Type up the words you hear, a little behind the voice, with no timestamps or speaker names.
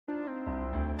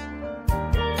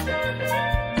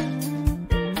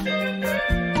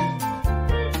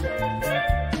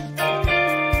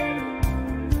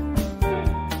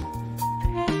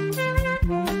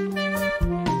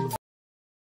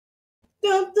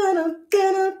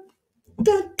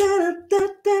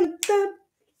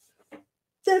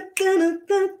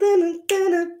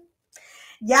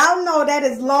Y'all know that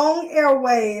is Long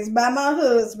Airways by my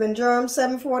husband, Germ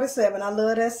 747. I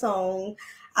love that song.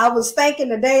 I was thinking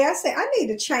today, I said, I need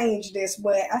to change this,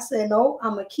 but I said, no,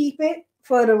 I'm going to keep it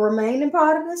for the remaining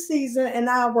part of the season, and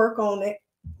I'll work on it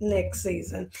next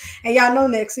season. And y'all know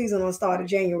next season will start in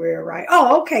January, right?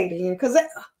 Oh, okay then, because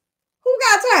who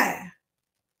got time?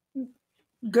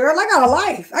 Girl, I got a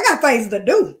life. I got things to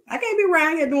do. I can't be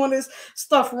around here doing this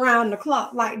stuff around the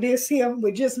clock like this here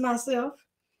with just myself.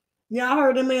 Y'all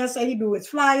heard the man say he do his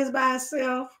flyers by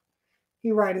himself.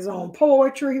 He write his own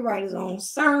poetry. He write his own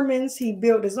sermons. He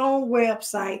built his own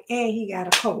website, and he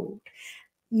got a code.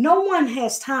 No one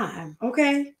has time,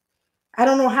 okay? I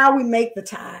don't know how we make the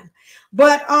time.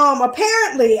 But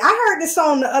apparently, I heard this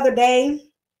song the other day.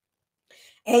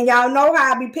 And y'all know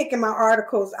how I be picking my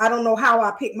articles. I don't know how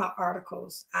I pick my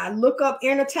articles. I look up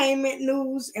entertainment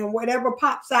news, and whatever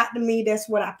pops out to me, that's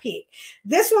what I pick.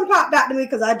 This one popped out to me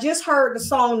because I just heard the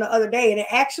song the other day, and it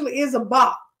actually is a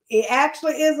bop. It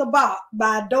actually is a bop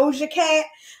by Doja Cat.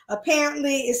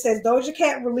 Apparently, it says Doja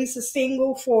Cat released a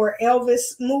single for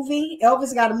Elvis movie.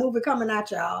 Elvis got a movie coming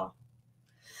out, y'all.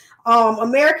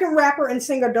 American rapper and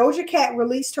singer Doja Cat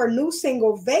released her new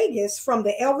single, Vegas, from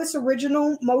the Elvis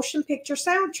original motion picture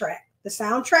soundtrack. The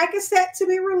soundtrack is set to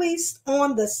be released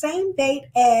on the same date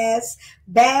as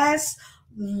Baz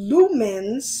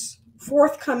Luhrmann's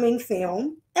forthcoming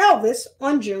film, Elvis,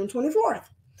 on June 24th.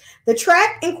 The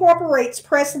track incorporates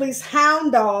Presley's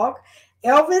Hound Dog.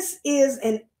 Elvis is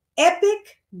an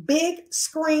epic big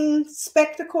screen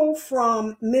spectacle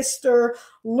from Mr.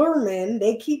 Luhrmann.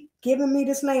 They keep giving me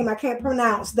this name I can't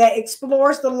pronounce, that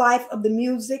explores the life of the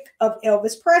music of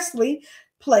Elvis Presley,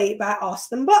 played by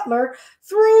Austin Butler,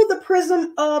 through the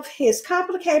prism of his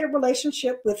complicated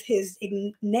relationship with his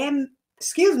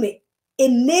enigmatic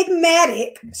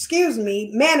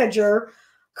manager,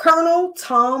 Colonel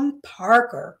Tom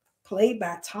Parker, played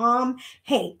by Tom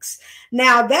Hanks.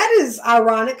 Now, that is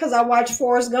ironic because I watched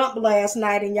Forrest Gump last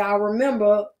night, and y'all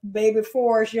remember baby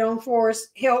Forrest, young Forrest,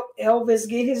 helped Elvis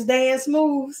get his dance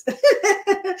moves.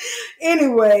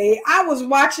 Anyway, I was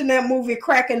watching that movie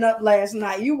cracking up last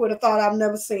night. You would have thought I've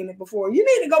never seen it before. You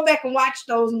need to go back and watch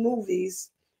those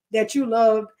movies that you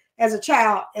loved as a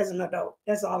child, as an adult.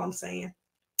 That's all I'm saying.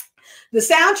 The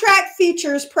soundtrack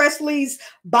features Presley's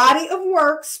body of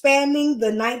work spanning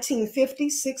the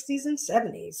 1950s, 60s, and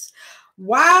 70s,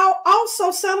 while also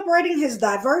celebrating his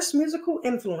diverse musical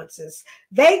influences.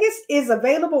 Vegas is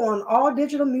available on all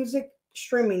digital music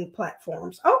streaming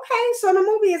platforms. Okay, so the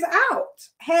movie is out.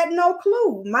 Had no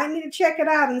clue. Might need to check it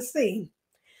out and see.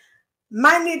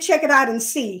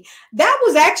 That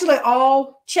was actually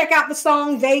all. Check out the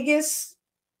song Vegas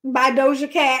by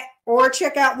Doja Cat, or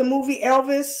check out the movie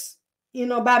Elvis,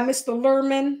 by Mr.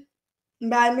 Luhrmann.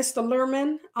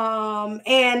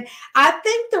 And I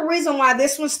think the reason why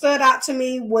this one stood out to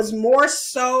me was more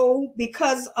so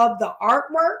because of the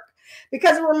artwork,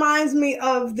 because it reminds me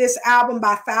of this album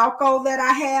by Falco that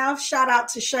I have. Shout out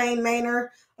to Shane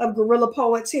Maynard of Guerrilla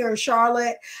Poets here in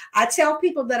Charlotte. I tell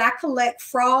people that I collect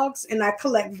frogs and I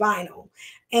collect vinyl.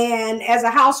 And as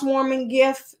a housewarming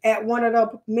gift at one of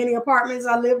the many apartments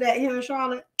I lived at here in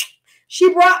Charlotte,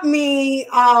 she brought me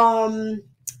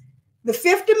the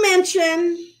Fifth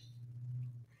Dimension.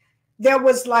 There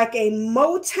was like a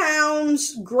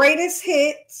Motown's Greatest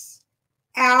Hits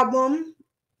album.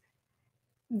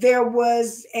 There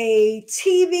was a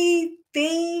TV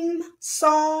theme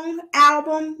song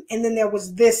album. And then there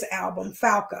was this album,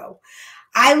 Falco.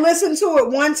 I listened to it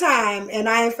one time and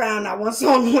I ain't found out one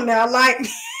song on there I like.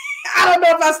 I don't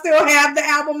know if I still have the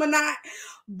album or not,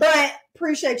 but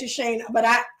appreciate you, Shane. But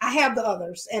I have the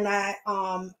others, and that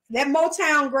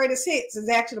Motown Greatest Hits is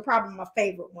actually probably my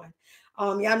favorite one.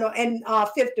 Y'all know, and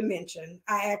Fifth Dimension.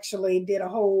 I actually did a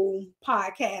whole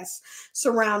podcast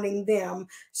surrounding them.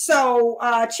 So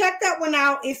check that one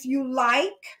out if you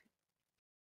like.